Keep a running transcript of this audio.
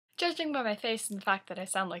Judging by my face and the fact that I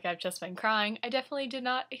sound like I've just been crying, I definitely did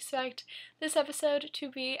not expect this episode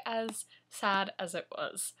to be as sad as it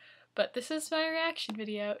was. But this is my reaction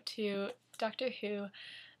video to Doctor Who,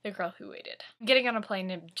 The Girl Who Waited. I'm getting on a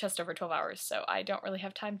plane in just over 12 hours, so I don't really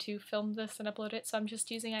have time to film this and upload it, so I'm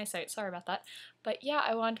just using eyesight. Sorry about that. But yeah,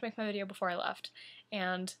 I wanted to make my video before I left,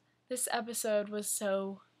 and this episode was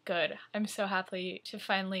so good. I'm so happy to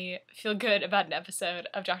finally feel good about an episode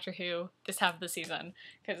of Doctor Who this half of the season.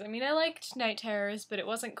 Because, I mean, I liked Night Terrors, but it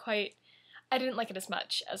wasn't quite... I didn't like it as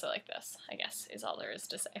much as I like this, I guess, is all there is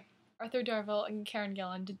to say. Arthur Darvill and Karen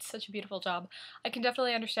Gillan did such a beautiful job. I can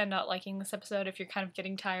definitely understand not liking this episode if you're kind of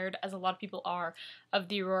getting tired, as a lot of people are, of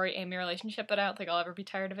the Rory-Amy relationship, but I don't think I'll ever be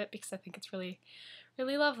tired of it because I think it's really,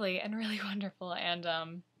 really lovely and really wonderful, and,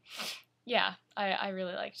 yeah, I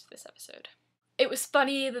really liked this episode. It was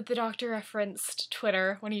funny that the Doctor referenced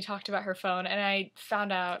Twitter when he talked about her phone, and I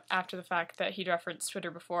found out after the fact that he'd referenced Twitter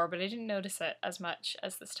before, but I didn't notice it as much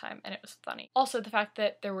as this time, and it was funny. Also, the fact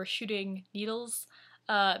that there were shooting needles,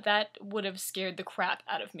 that would have scared the crap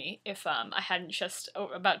out of me if I hadn't just,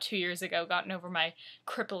 about 2 years ago, gotten over my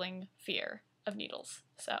crippling fear of needles.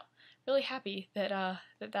 So, really happy that,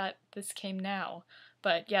 this came now.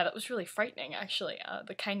 But yeah, that was really frightening, actually.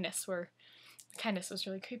 The kindness was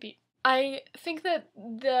really creepy. I think that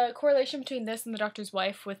the correlation between this and the Doctor's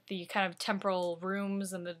wife with the kind of temporal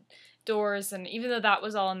rooms and the doors, and even though that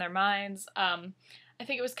was all in their minds, I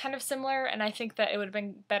think it was kind of similar, and I think that it would have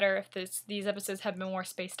been better if these episodes had been more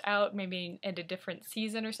spaced out, maybe in a different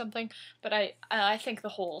season or something, but I think the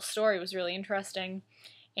whole story was really interesting,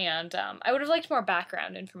 and I would have liked more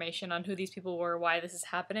background information on who these people were, why this is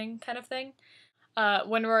happening, kind of thing.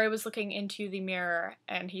 When Rory was looking into the mirror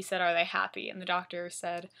and he said, "Are they happy?" and the Doctor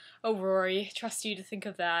said, "Oh, Rory, trust you to think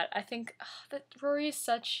of that." I think that Rory is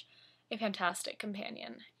such a fantastic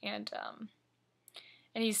companion, and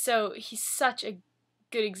he's such a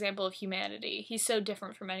good example of humanity. He's so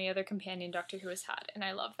different from any other companion Doctor Who has had, and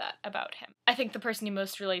I love that about him. I think the person he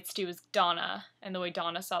most relates to is Donna, and the way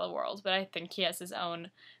Donna saw the world, but I think he has his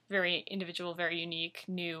own very individual, very unique,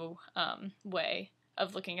 new way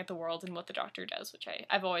of looking at the world and what the Doctor does, which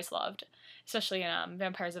I've always loved, especially in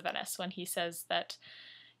Vampires of Venice, when he says that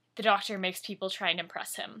the Doctor makes people try and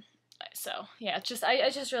impress him. So, yeah, I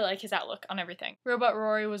just really like his outlook on everything. Robot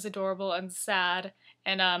Rory was adorable and sad,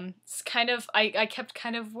 and it's kind of, I kept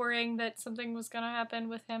kind of worrying that something was gonna happen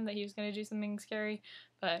with him, that he was gonna do something scary,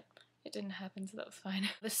 but it didn't happen, so that was fine.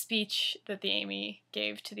 The speech that the Amy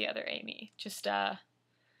gave to the other Amy, just, that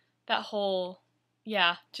whole...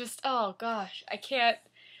 yeah, just, oh gosh, I can't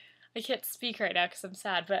speak right now because I'm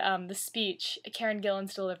sad, but the speech, Karen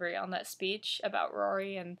Gillan's delivery on that speech about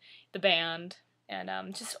Rory and the band,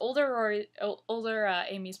 and just older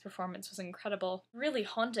Amy's performance was incredible. Really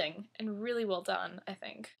haunting and really well done, I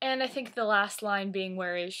think. And I think the last line being,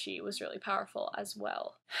 "Where is she?" was really powerful as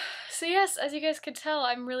well. So yes, as you guys could tell,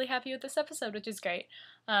 I'm really happy with this episode, which is great.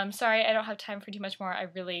 Sorry I don't have time for too much more.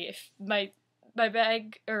 If my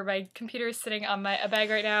bag, or my computer is sitting on a bag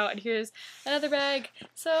right now, and here's another bag,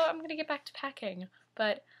 so I'm gonna get back to packing,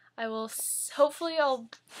 but I will, hopefully I'll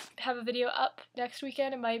have a video up next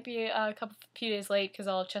weekend. It might be a few days late, because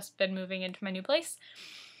I'll have just been moving into my new place,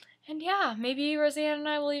 and yeah, maybe Roseanne and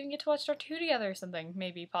I will even get to watch Doctor Who together or something,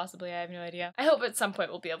 maybe, possibly, I have no idea. I hope at some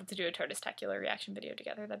point we'll be able to do a TARDIstacular reaction video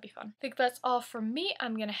together, that'd be fun. I think that's all from me.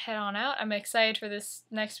 I'm gonna head on out. I'm excited for this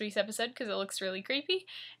next week's episode, because it looks really creepy,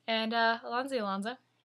 and Alonzo.